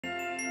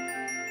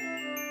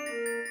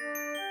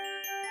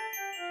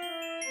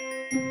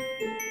Day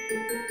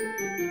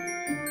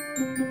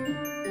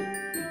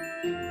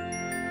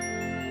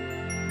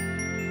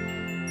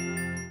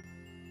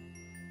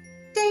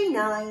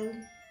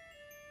 9.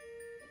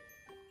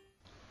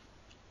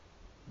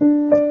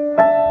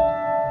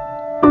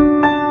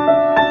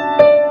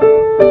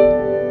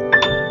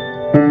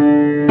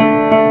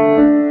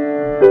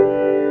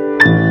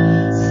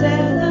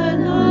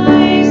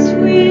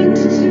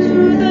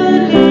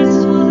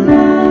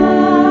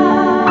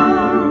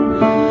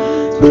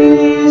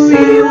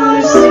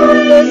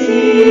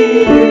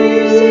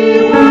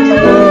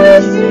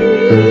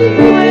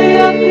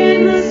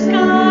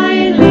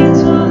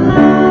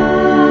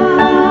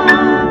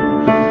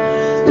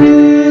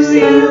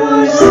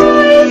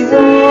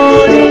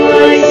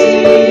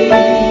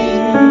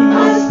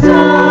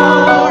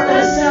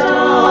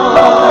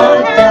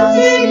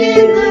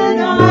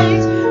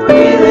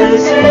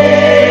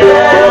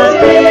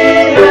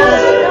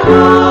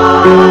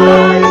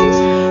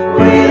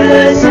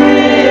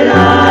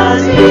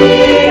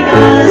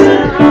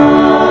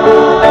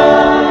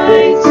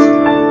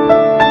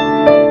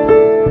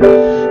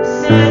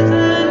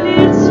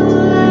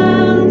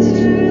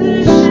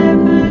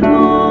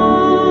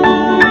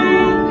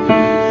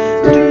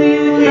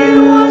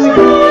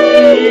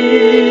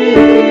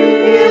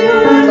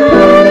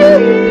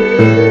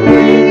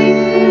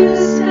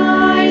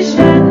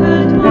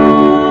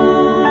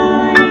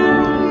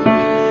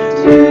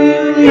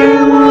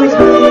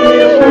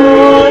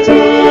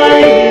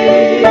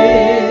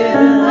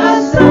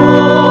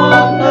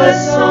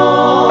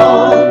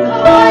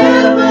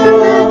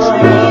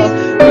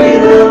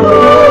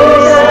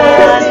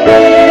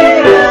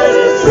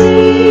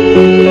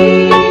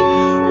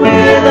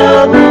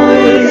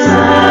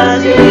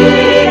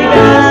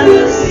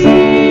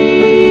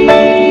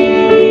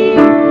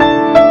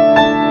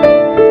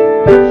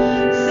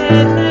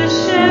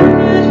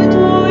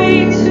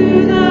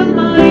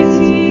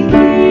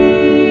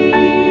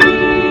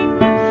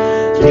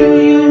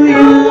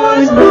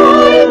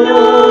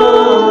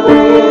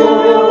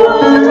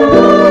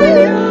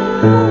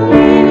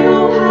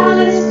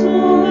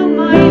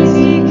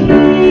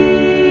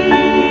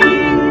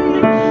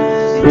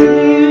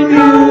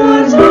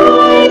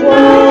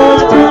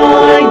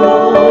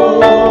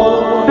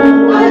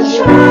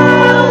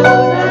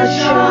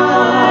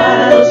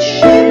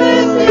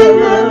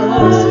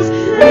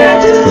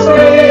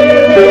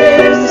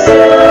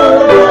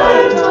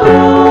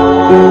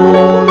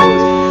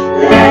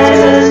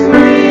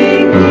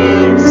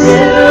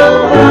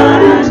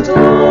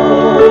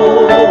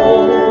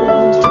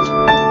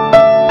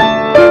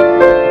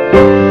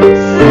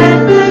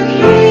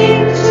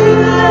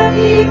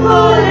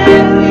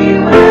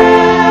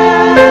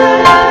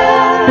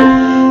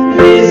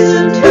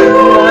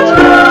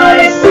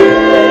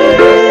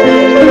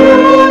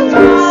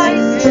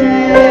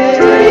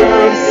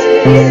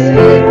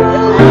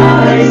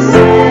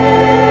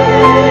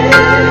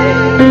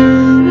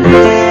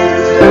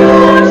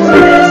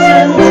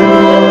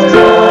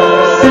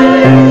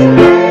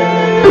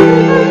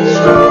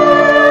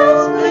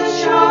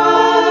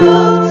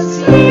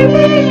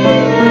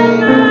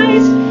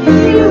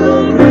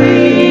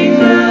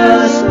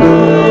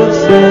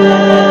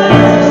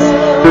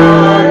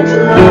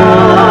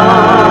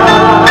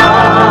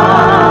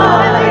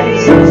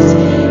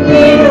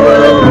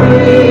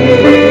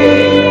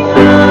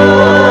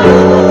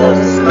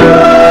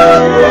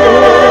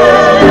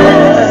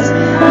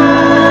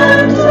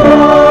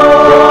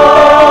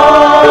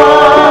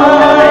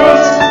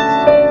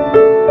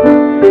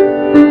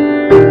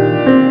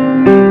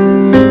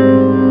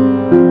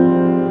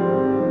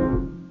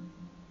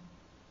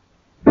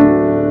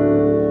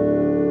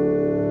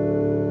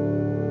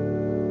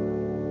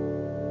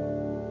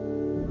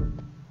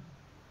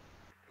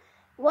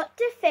 What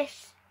do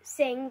fish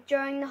sing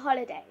during the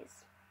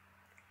holidays?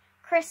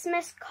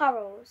 Christmas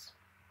carols.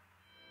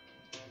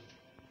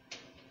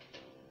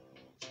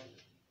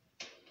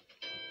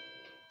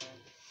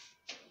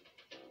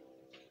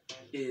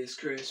 It's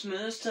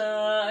Christmas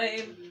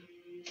time.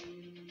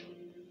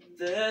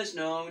 There's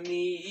no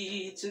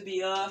need to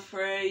be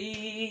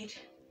afraid.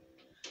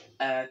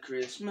 At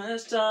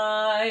Christmas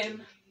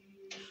time,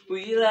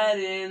 we let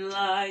in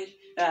light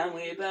and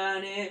we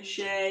banish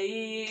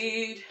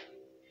shade.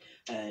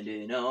 And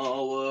in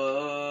a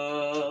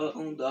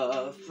world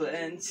of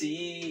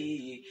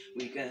plenty,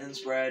 we can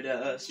spread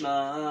a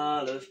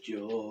smile of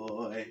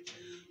joy.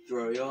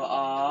 Throw your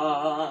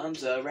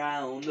arms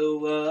around the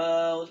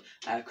world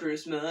at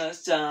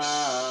Christmas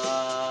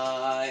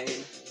time.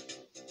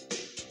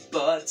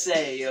 But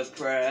say a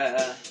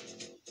prayer.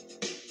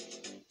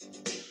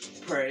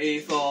 Pray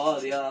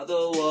for the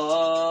other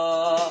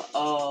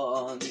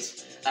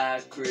ones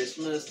at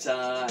Christmas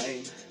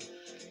time.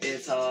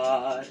 It's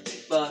hard,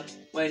 but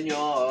when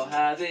you're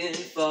having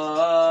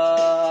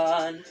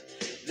fun,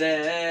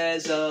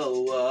 there's a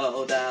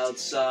world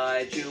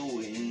outside your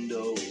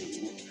window,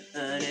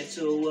 and it's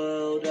a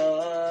world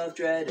of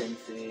dread and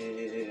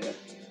fear,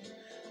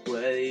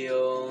 where the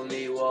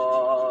only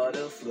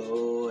water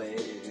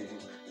flowing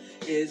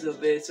is a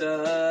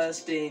bitter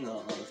sting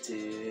of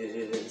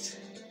tears,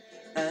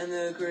 and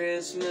the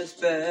Christmas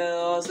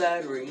bells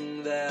that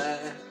ring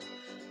there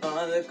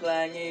are the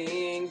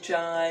clanging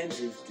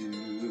chimes of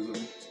doom.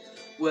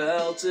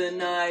 Well,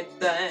 tonight,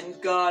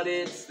 thank God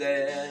it's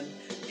them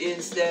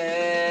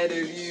instead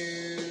of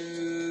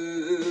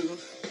you.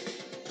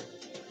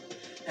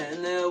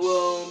 And there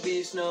won't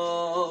be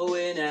snow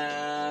in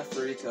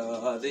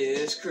Africa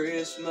this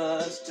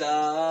Christmas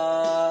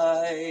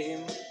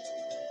time.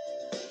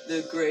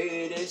 The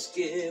greatest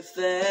gift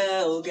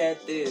they'll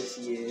get this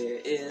year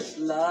is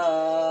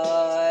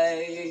life.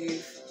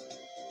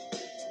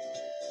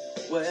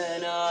 Where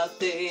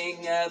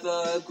nothing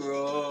ever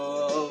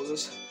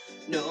grows,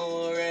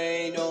 no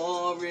rain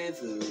or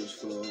rivers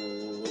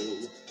flow,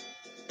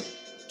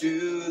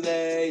 do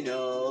they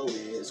know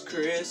it's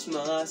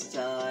Christmas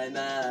time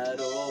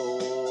at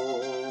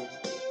all?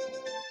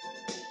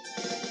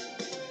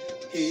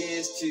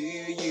 Here's to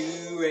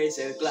you, raise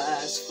a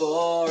glass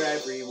for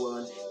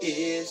everyone.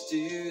 Here's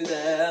to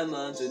them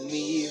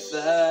underneath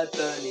that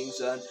burning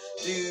sun.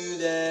 Do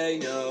they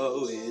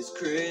know it's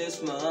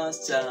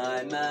Christmas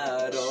time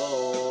at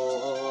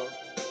all?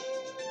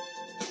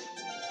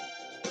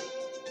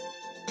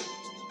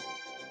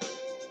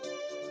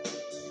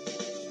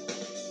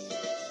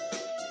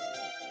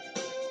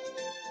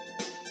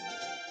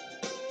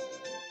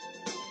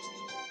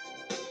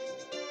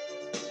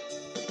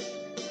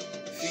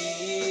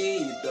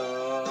 Feed the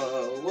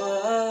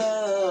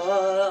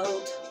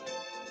world.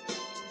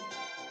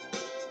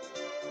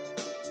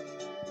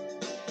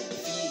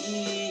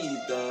 Feed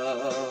the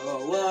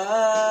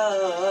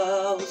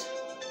world.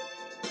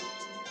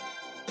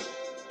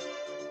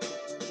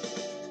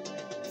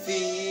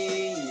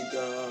 Feed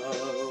the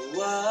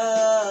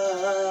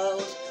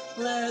world.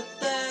 Let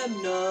them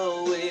know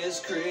it's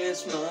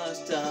Christmas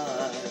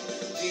time.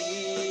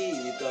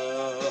 Feed the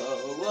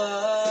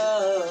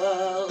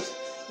world.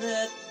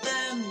 Let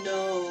them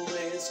know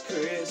it's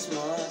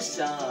Christmas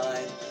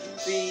time.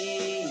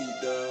 Feed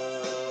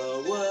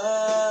the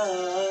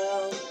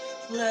world.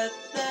 Let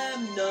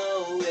them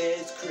know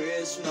it's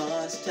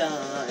Christmas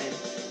time.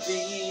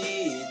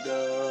 Feed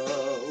the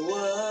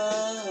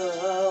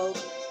world.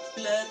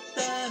 Let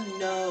them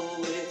know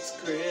it's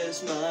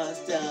Christmas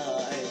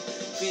time.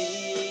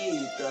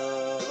 Feed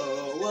the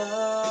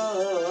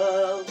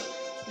world.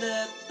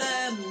 Let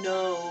them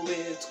know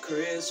it's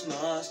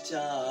Christmas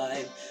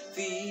time.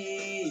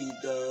 Feed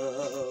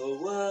the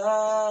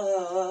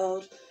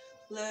world.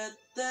 Let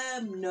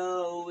them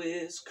know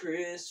it's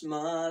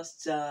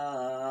Christmas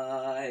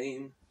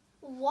time.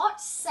 What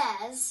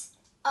says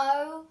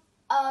O,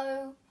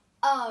 O,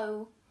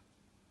 O?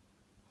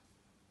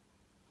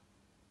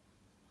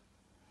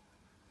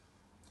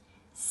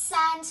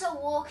 Santa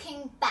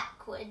walking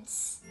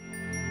backwards.